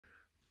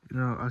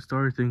I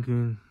started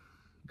thinking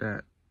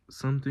that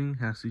something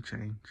has to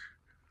change.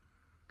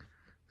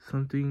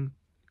 Something,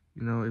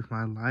 if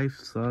my life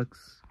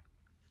sucks,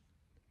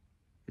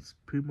 it's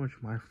pretty much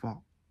my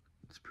fault.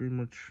 It's pretty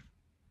much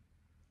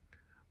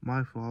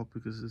my fault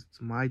because it's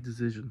my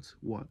decisions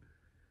what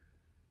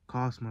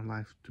caused my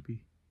life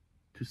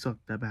to suck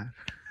that bad.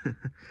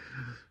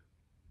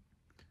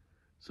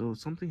 So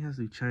something has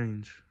to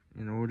change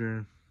in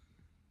order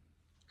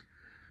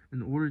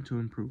to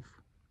improve,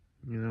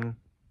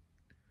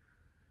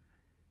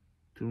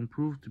 to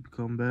improve, to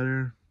become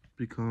better, to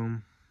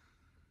become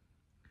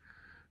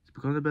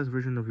the best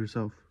version of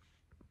yourself.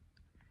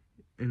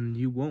 And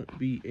you won't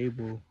be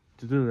able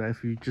to do that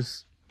if you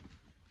just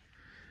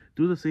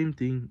do the same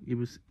thing it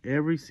was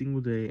every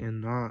single day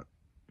and not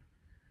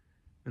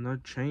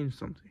change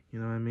something. You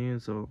know what I mean?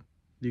 So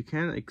you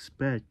can't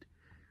expect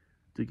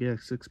to get a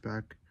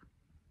six-pack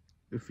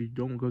if you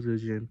don't go to the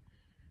gym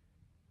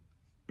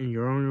and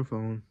you're on your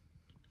phone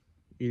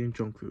eating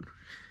junk food.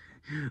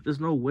 There's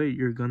no way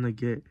you're gonna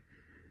get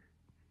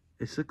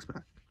a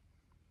six-pack.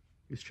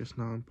 It's just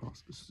not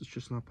impossible. It's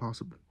just not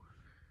possible.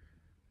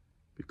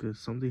 Because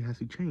something has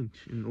to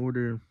change in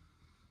order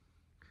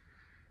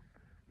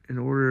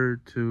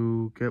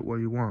to get what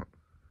you want.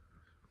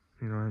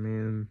 You know what I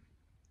mean?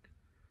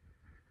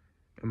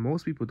 And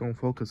most people don't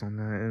focus on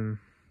that. And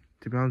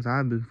to be honest,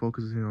 I've been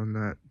focusing on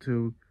that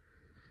too.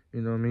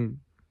 You know what I mean?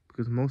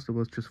 Because most of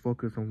us just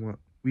focus on what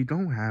we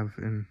don't have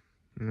and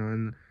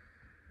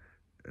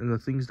the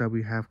things that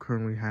we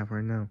currently have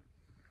right now.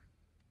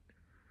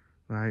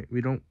 Right?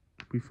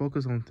 We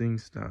focus on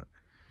things that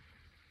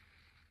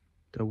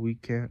we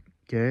can't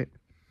get.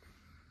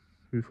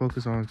 We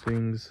focus on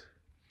things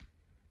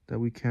that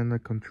we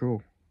cannot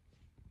control.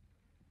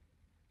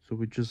 So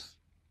we just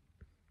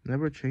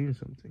never change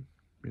something.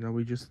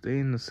 We just stay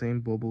in the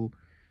same bubble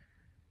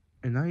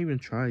and not even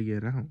try to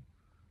get out.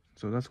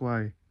 So that's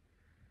why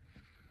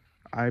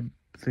I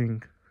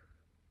think,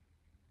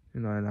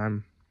 and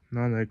I'm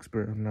not an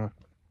expert. I'm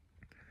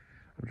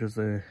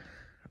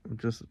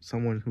just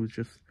someone who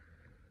just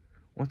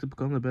wants to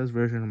become the best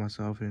version of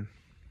myself. And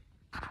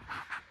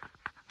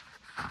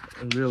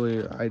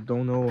really, I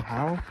don't know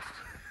how.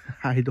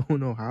 I don't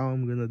know how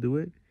I'm gonna do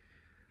it.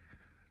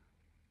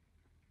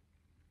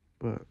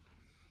 But,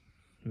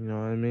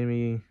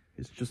 maybe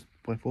it's just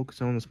by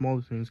focusing on the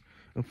smaller things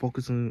and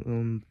focusing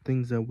on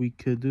things that we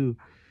could do.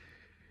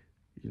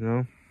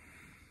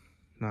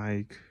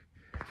 Like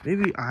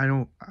maybe I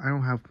don't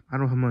have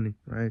money,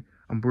 right?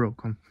 I'm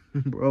broke. I'm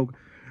broke.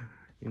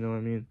 You know what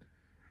I mean?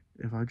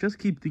 If I just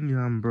keep thinking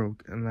I'm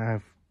broke and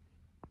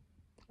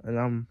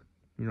I'm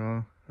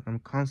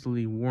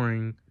constantly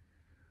worrying,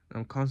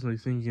 I'm constantly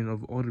thinking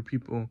of other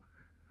people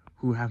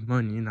who have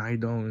money and I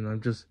don't,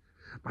 and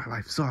my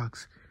life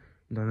sucks.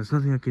 There's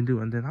nothing I can do,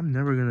 and then I'm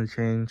never gonna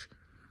change.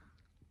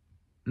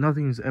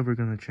 Nothing's ever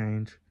gonna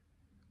change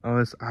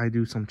unless I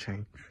do some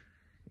change.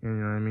 You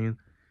know what I mean?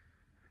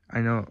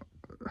 I know.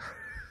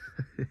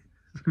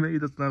 Maybe it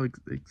does not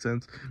make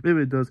sense.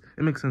 Maybe it does.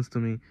 It makes sense to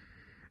me.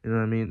 You know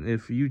what I mean?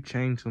 If you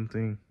change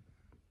something,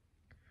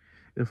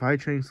 if I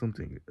change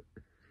something,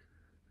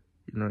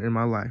 in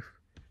my life,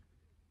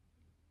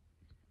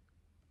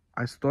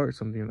 I start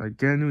something, like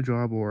get a new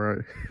job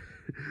or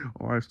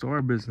I start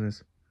a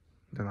business,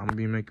 then I'm gonna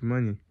be making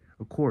money.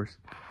 Of course,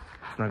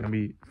 it's not gonna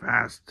be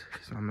fast.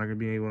 So I'm not gonna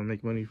be able to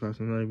make money fast.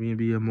 I'm not gonna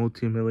be a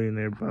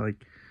multi-millionaire by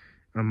like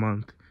a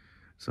month.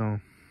 So,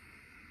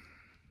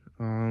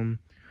 but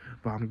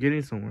I'm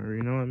getting somewhere.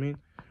 You know what I mean?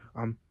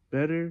 I'm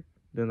better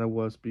than I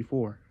was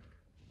before.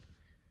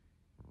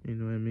 You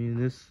know what I mean?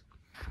 This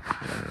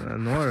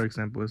another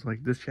example is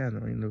like this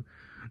channel.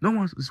 No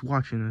one is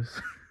watching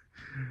this.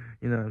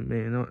 You know what I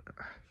mean?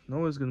 No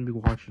one's gonna be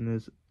watching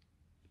this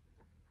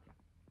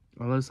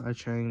unless I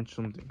change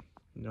something.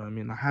 You know what I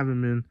mean? I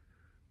haven't been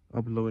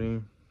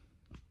uploading.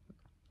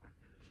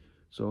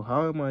 So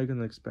how am I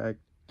gonna expect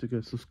to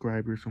get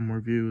subscribers or more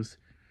views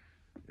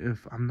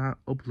if I'm not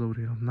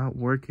uploading? I'm not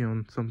working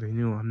on something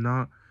new. I'm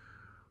not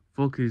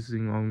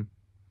focusing on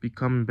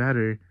becoming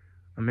better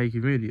and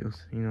making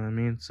videos. You know what I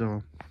mean?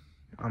 So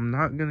I'm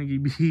not gonna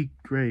be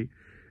great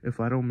if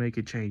I don't make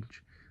a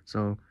change.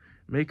 So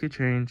make a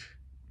change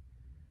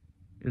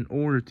in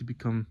order to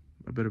become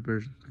a better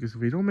version. Because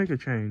if you don't make a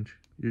change,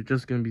 you're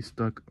just gonna be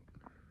stuck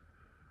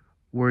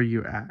where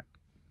you're at.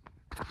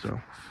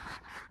 So,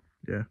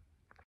 yeah.